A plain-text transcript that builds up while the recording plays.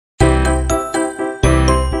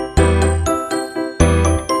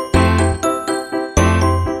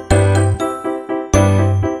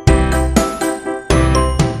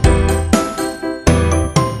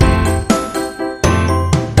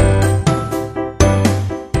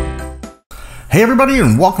Hey everybody,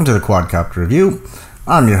 and welcome to the Quadcopter review.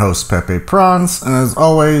 I'm your host Pepe Prawns, and as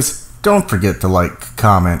always, don't forget to like,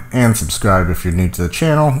 comment, and subscribe if you're new to the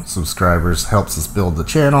channel. Subscribers helps us build the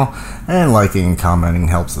channel, and liking and commenting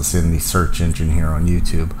helps us in the search engine here on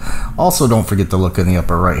YouTube. Also, don't forget to look in the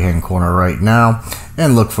upper right hand corner right now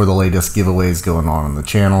and look for the latest giveaways going on the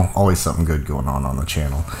channel. Always something good going on the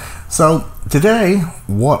channel. So today,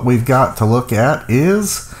 what we've got to look at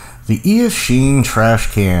is the Eachine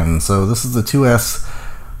Trashcan. So this is the 2S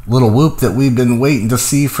little whoop that we've been waiting to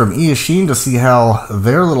see from Eachine, to see how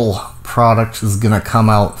their little product is going to come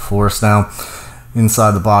out for us. Now,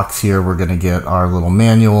 inside the box here, we're going to get our little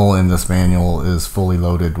manual, and this manual is fully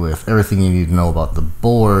loaded with everything you need to know about the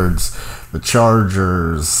boards, the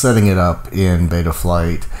chargers, setting it up in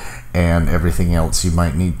Betaflight, and everything else you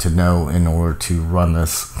might need to know in order to run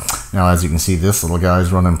this. Now, as you can see, this little guy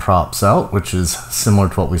is running props out, which is similar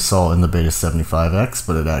to what we saw in the Beta 75X,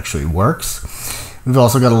 but it actually works. We've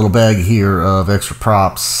also got a little bag here of extra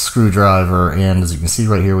props, screwdriver, and as you can see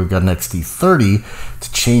right here, we've got an XT30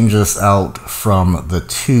 to change this out from the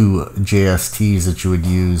two JSTs that you would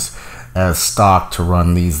use as stock to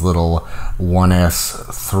run these little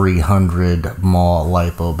 1S300 mAh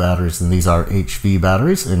Lipo batteries, and these are HV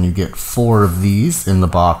batteries, and you get 4 of these in the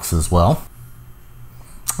box as well.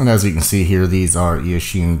 And as you can see here, these are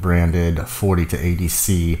Eachine branded 40 to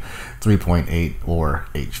 80C 3.8 or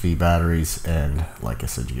HV batteries, and like I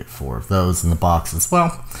said, you get 4 of those in the box as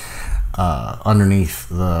well. Underneath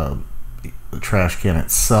the trash can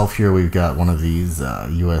itself here, we've got one of these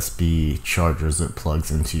USB chargers that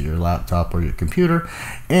plugs into your laptop or your computer,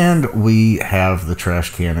 and we have the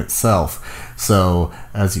trash can itself. So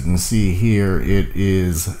as you can see here, it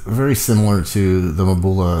is very similar to the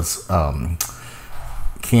Mobula's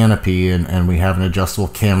canopy, and we have an adjustable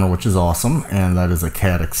camera, which is awesome, and that is a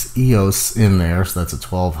Caddx EOS in there, so that's a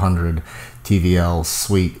 1200 TVL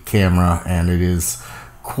suite camera, and it is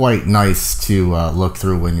quite nice to look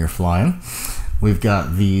through when you're flying. We've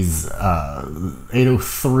got these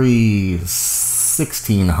 803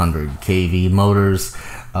 1600 kV motors,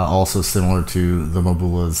 also similar to the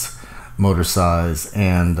Mobula's motor size,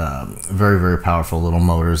 and very, very powerful little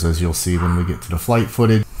motors, as you'll see when we get to the flight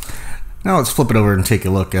footage. Now let's flip it over and take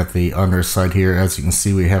a look at the underside here. As you can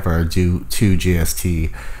see, we have our two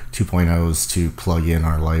GST 2.0s to plug in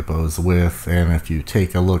our Lipos with, and if you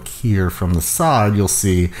take a look here from the side, you'll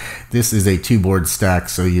see this is a 2-board stack,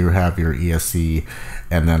 so you have your ESC,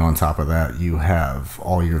 and then on top of that you have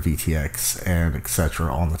all your VTX and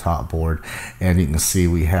etc. on the top board. And you can see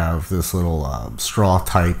we have this little straw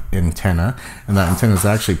type antenna, and that antenna is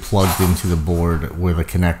actually plugged into the board with a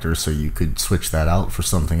connector, so you could switch that out for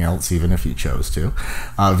something else even if you chose to.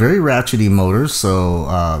 Very ratchety motors,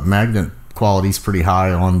 so magnet quality is pretty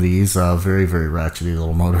high on these. Very, very ratchety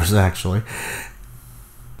little motors actually.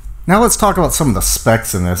 Now let's talk about some of the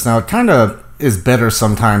specs in this. Now it kind of is better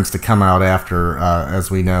sometimes to come out after,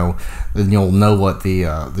 as we know, then you'll know what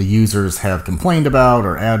the users have complained about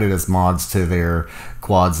or added as mods to their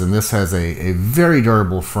quads. And this has a very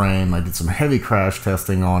durable frame. I did some heavy crash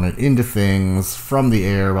testing on it into things from the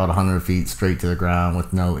air about 100 feet straight to the ground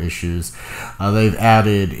with no issues. They've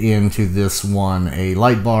added into this one a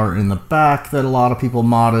light bar in the back that a lot of people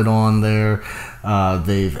modded on there.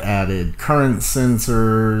 They've added current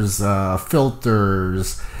sensors,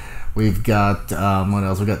 filters. We've got what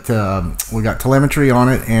else? We got telemetry on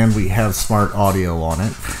it, and we have smart audio on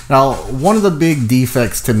it. Now, one of the big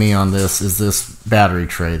defects to me on this is this battery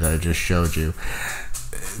tray that I just showed you.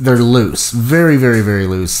 They're loose, very, very, very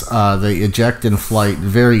loose. They eject in flight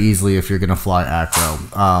very easily if you're going to fly acro.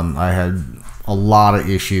 I had a lot of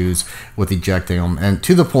issues with ejecting them, and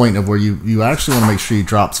to the point of where you actually want to make sure you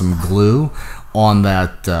drop some glue on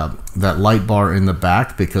that light bar in the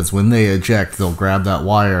back, because when they eject, they'll grab that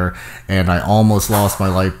wire, and I almost lost my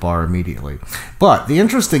light bar immediately. But the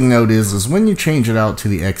interesting note is when you change it out to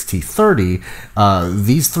the XT30,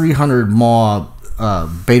 these 300 mAh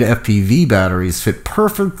Beta FPV batteries fit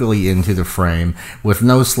perfectly into the frame with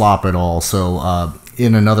no slop at all. So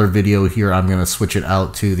in another video here, I'm going to switch it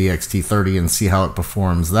out to the XT30 and see how it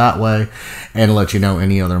performs that way, and let you know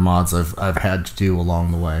any other mods I've had to do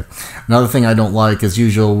along the way. Another thing I don't like, as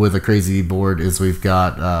usual with a crazy board, is we've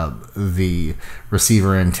got the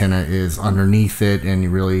receiver antenna is underneath it, and you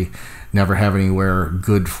really never have anywhere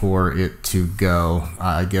good for it to go.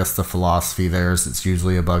 I guess the philosophy there is it's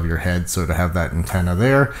usually above your head, so to have that antenna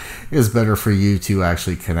there is better for you to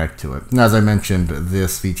actually connect to it. Now, as I mentioned,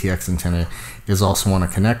 this VTX antenna is also on a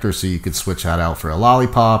connector, so you could switch that out for a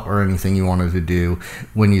lollipop or anything you wanted to do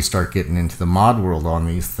when you start getting into the mod world on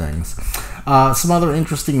these things. Some other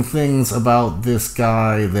interesting things about this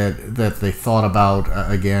guy that they thought about,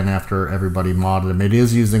 again, after everybody modded him. It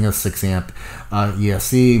is using a 6 amp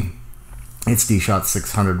ESC. It's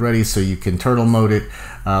Dshot600 ready, so you can turtle mode it.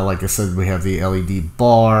 Like I said, we have the LED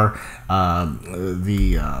bar,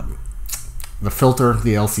 the filter,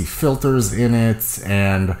 the LC filters in it,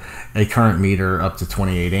 and a current meter up to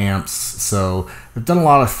 28 amps. So they've done a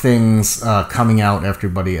lot of things coming out after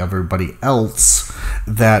everybody else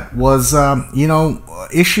that was, you know,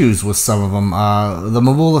 issues with some of them. The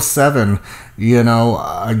Mobula7, you know,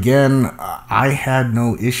 again, I had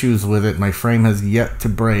no issues with it. My frame has yet to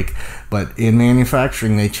break, but in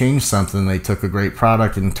manufacturing, they changed something. They took a great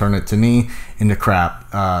product and turned it to me into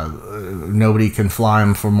crap. Nobody can fly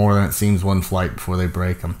them for more than it seems one flight before they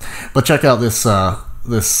break them. But check out this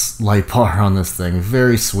this light bar on this thing.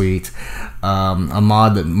 Very sweet. A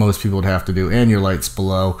mod that most people would have to do, and your lights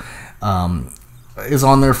below is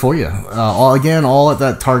on there for you. All at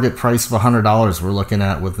that target price of $100 we're looking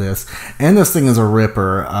at with this. And this thing is a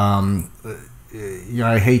ripper. You know,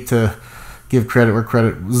 I hate to give credit where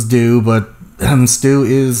credit was due, but Stu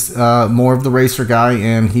is more of the racer guy,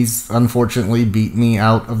 and he's unfortunately beat me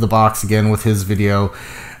out of the box again with his video.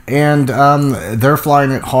 And they're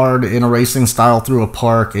flying it hard in a racing style through a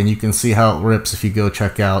park, and you can see how it rips if you go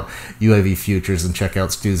check out UAV Futures and check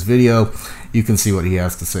out Stu's video. You can see what he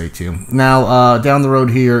has to say too. Now, down the road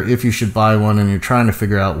here, if you should buy one and you're trying to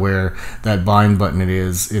figure out where that bind button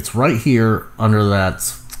is, it's right here under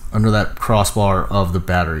that crossbar of the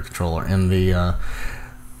battery controller, and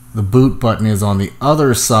the boot button is on the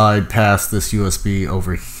other side past this USB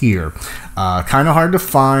over here. Kind of hard to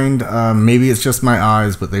find. Maybe it's just my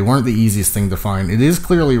eyes, but they weren't the easiest thing to find. It is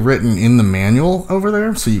clearly written in the manual over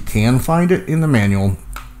there, so you can find it in the manual.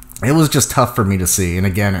 It was just tough for me to see, and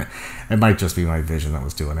again, it might just be my vision that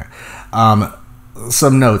was doing it.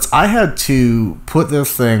 Some notes. I had to put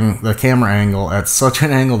this thing, the camera angle, at such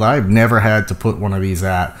an angle that I've never had to put one of these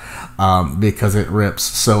at, because it rips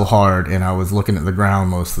so hard, and I was looking at the ground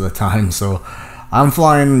most of the time. So I'm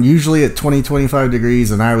flying usually at 20-25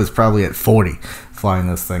 degrees, and I was probably at 40 flying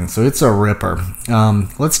this thing. So it's a ripper.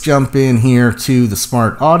 Let's jump in here to the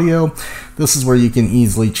smart audio. This is where you can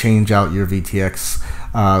easily change out your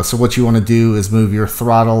VTX. So what you want to do is move your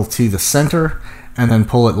throttle to the center and then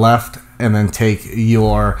pull it left, and then take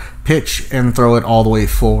your pitch and throw it all the way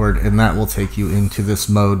forward, and that will take you into this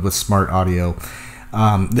mode with smart audio.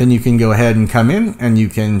 Then you can go ahead and come in and you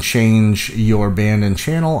can change your band and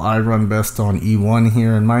channel. I run best on E1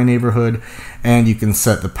 here in my neighborhood, and you can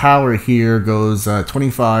set the power here, goes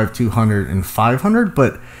 25, 200, and 500,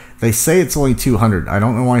 but they say it's only 200. I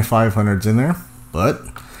don't know why 500's in there, but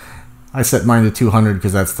I set mine to 200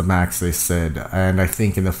 because that's the max they said. And I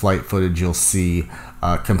think in the flight footage you'll see,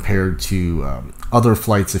 compared to other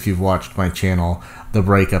flights, if you've watched my channel, the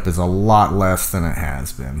breakup is a lot less than it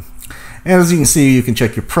has been. And as you can see, you can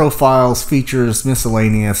check your profiles, features,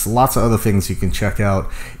 miscellaneous, lots of other things you can check out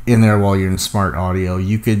in there while you're in smart audio.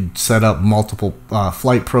 You could set up multiple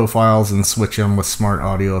flight profiles and switch them with smart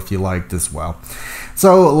audio if you liked as well.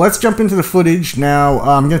 So let's jump into the footage now.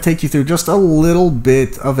 I'm going to take you through just a little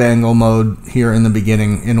bit of angle mode here in the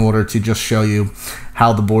beginning in order to just show you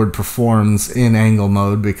how the board performs in angle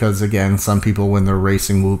mode, because again, some people when they're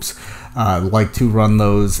racing whoops like to run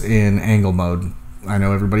those in angle mode. I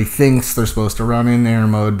know everybody thinks they're supposed to run in air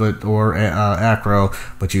mode or acro,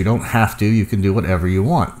 but you don't have to. You can do whatever you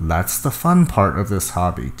want. That's the fun part of this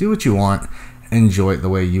hobby. Do what you want, enjoy it the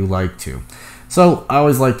way you like to. So I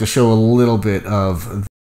always like to show a little bit of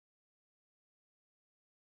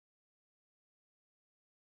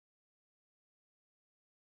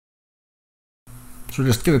so we're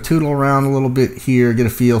just going to tootle around a little bit here, get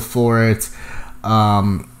a feel for it.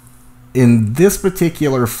 In this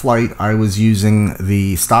particular flight, I was using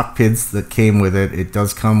the stock PIDs that came with it. It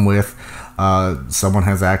does come with, someone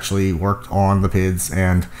has actually worked on the PIDs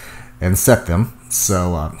and set them.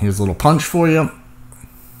 So here's a little punch for you.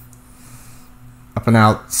 Up and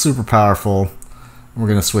out, super powerful. We're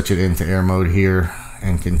going to switch it into air mode here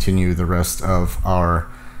and continue the rest of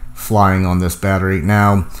our flying on this battery.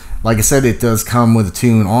 Now, like I said, it does come with a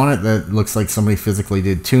tune on it that looks like somebody physically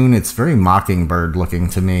did tune. It's very Mockingbird looking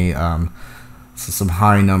to me. So some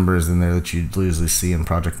high numbers in there that you'd usually see in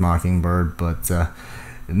Project Mockingbird, but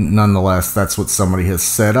nonetheless, that's what somebody has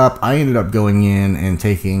set up. I ended up going in and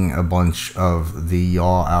taking a bunch of the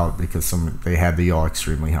yaw out because they had the yaw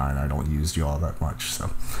extremely high, and I don't use yaw that much. So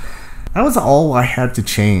that was all I had to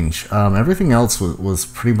change. Everything else was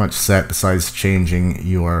pretty much set besides changing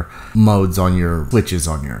your modes on your switches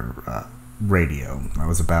on your radio. That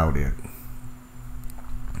was about it.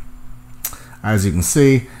 As you can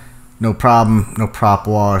see, no problem, no prop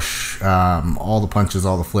wash. All the punches,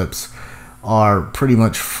 all the flips are pretty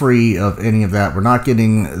much free of any of that. We're not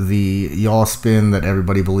getting the yaw spin that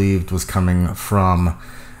everybody believed was coming from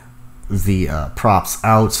the props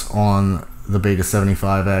out on the Beta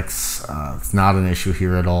 75X. It's not an issue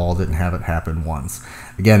here at all. Didn't have it happen once.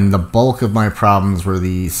 Again, the bulk of my problems were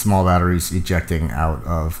the small batteries ejecting out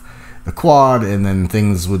of the quad, and then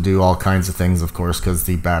things would do all kinds of things, of course, because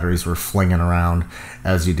the batteries were flinging around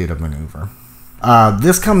as you did a maneuver.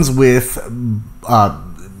 This comes with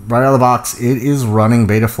right out of the box, it is running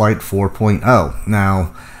Betaflight 4.0.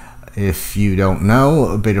 Now, if you don't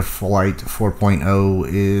know, Betaflight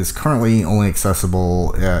 4.0 is currently only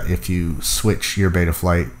accessible if you switch your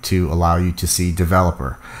Betaflight to allow you to see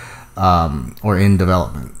developer or in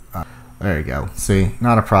development. There you go. See,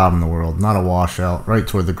 not a problem in the world, not a washout, right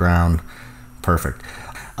toward the ground. Perfect.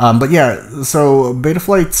 But yeah, so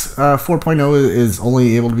Betaflight 4.0 is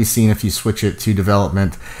only able to be seen if you switch it to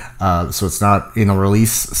development, so it's not in a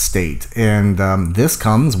release state. And this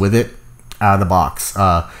comes with it out of the box,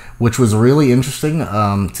 which was really interesting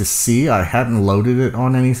to see. I hadn't loaded it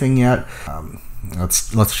on anything yet.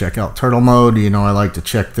 Let's check out turtle mode. You know, I like to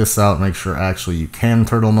check this out, make sure actually you can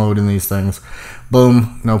turtle mode in these things.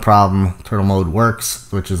 Boom, no problem. Turtle mode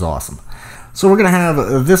works, which is awesome. So we're going to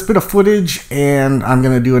have this bit of footage, and I'm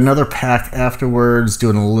going to do another pack afterwards,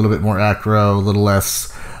 doing a little bit more acro, a little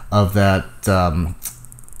less of that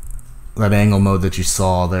that angle mode that you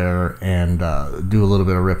saw there, and do a little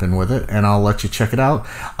bit of ripping with it, and I'll let you check it out.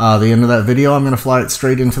 The end of that video, I'm going to fly it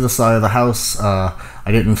straight into the side of the house.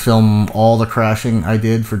 I didn't film all the crashing I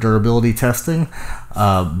did for durability testing,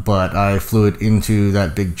 but I flew it into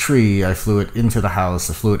that big tree, I flew it into the house,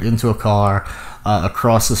 I flew it into a car,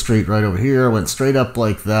 across the street right over here, went straight up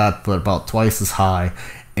like that, but about twice as high,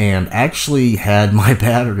 and actually had my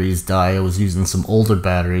batteries die. I was using some older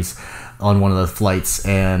batteries on one of the flights,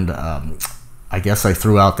 and I guess I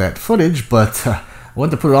threw out that footage, but I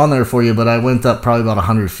went to put it on there for you, but I went up probably about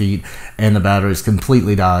 100 feet, and the batteries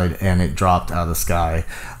completely died, and it dropped out of the sky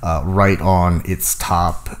right on its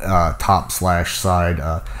top slash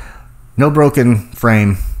side. No broken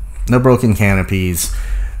frame, no broken canopies.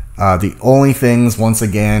 The only things, once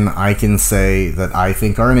again, I can say that I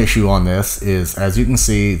think are an issue on this is, as you can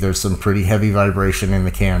see, there's some pretty heavy vibration in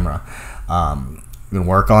the camera. I'm going to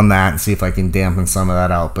work on that and see if I can dampen some of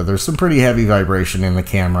that out, but there's some pretty heavy vibration in the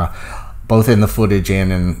camera, both in the footage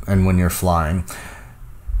and when you're flying.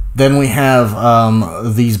 Then we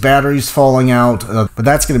have these batteries falling out, but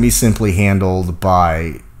that's going to be simply handled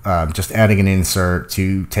by just adding an insert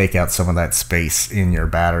to take out some of that space in your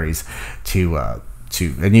batteries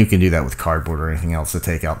and you can do that with cardboard or anything else to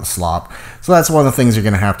take out the slop. So that's one of the things you're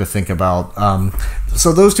going to have to think about.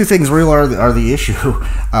 So those two things really are the issue,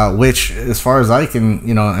 which, as far as I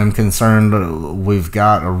am concerned, we've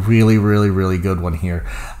got a really, really, really good one here.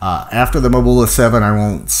 After the Mobula7, I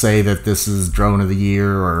won't say that this is drone of the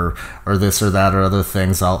year or this or that or other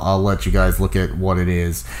things. I'll let you guys look at what it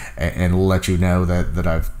is and let you know that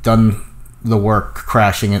I've done the work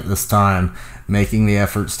crashing it this time, making the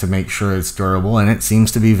efforts to make sure it's durable, and it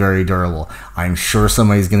seems to be very durable. I'm sure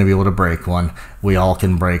somebody's going to be able to break one. We all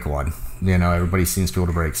can break one. You know, everybody seems to be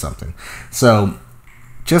able to break something. So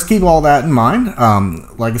just keep all that in mind.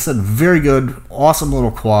 Like I said, very good, awesome little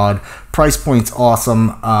quad. Price point's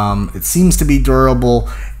awesome. It seems to be durable,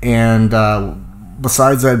 and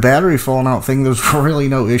besides that battery falling out thing, there's really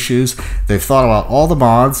no issues. They've thought about all the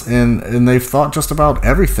mods, and they've thought just about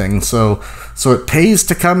everything. So it pays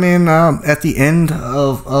to come in at the end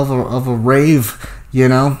of a rave, you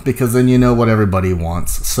know, because then you know what everybody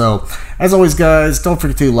wants. So as always, guys, don't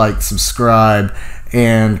forget to like, subscribe,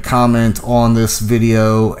 and comment on this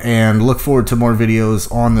video, and look forward to more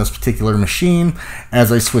videos on this particular machine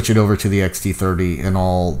as I switch it over to the XT30 and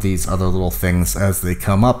all these other little things as they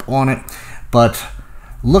come up on it. But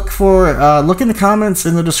look in the comments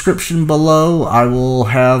in the description below. I will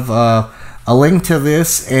have a link to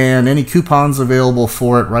this and any coupons available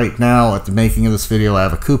for it right now. At the making of this video, I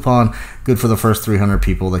have a coupon good for the first 300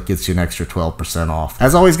 people that gets you an extra 12% off.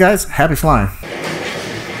 As always, guys, happy flying.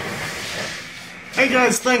 Hey guys.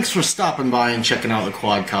 guys, thanks for stopping by and checking out the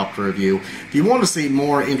Quadcopter review. If you want to see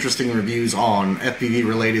more interesting reviews on FPV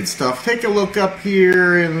related stuff, take a look up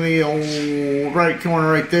here in the old right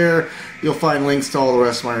corner right there. You'll find links to all the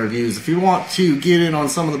rest of my reviews. If you want to get in on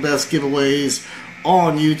some of the best giveaways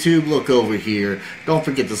on YouTube, look over here. Don't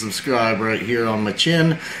forget to subscribe right here on my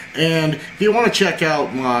chin. And if you want to check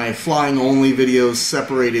out my flying only videos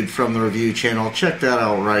separated from the review channel, check that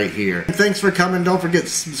out right here. Thanks for coming. Don't forget to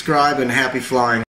subscribe, and happy flying.